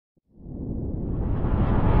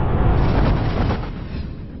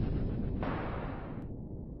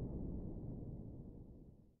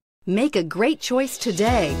Make a great choice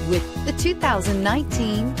today with the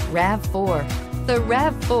 2019 RAV4. The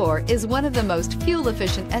RAV4 is one of the most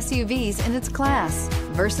fuel-efficient SUVs in its class.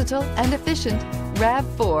 Versatile and efficient,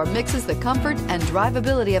 RAV4 mixes the comfort and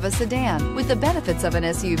drivability of a sedan with the benefits of an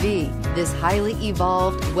SUV. This highly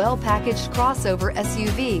evolved, well-packaged crossover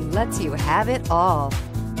SUV lets you have it all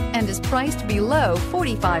and is priced below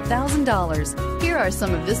 $45,000. Here are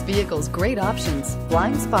some of this vehicle's great options: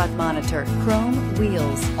 blind spot monitor, chrome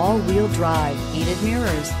wheels, all-wheel drive, heated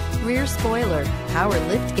mirrors, rear spoiler, power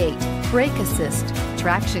liftgate, brake assist,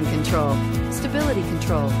 traction control, stability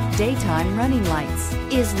control, daytime running lights.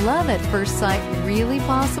 Is love at first sight really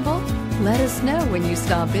possible? Let us know when you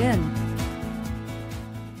stop in.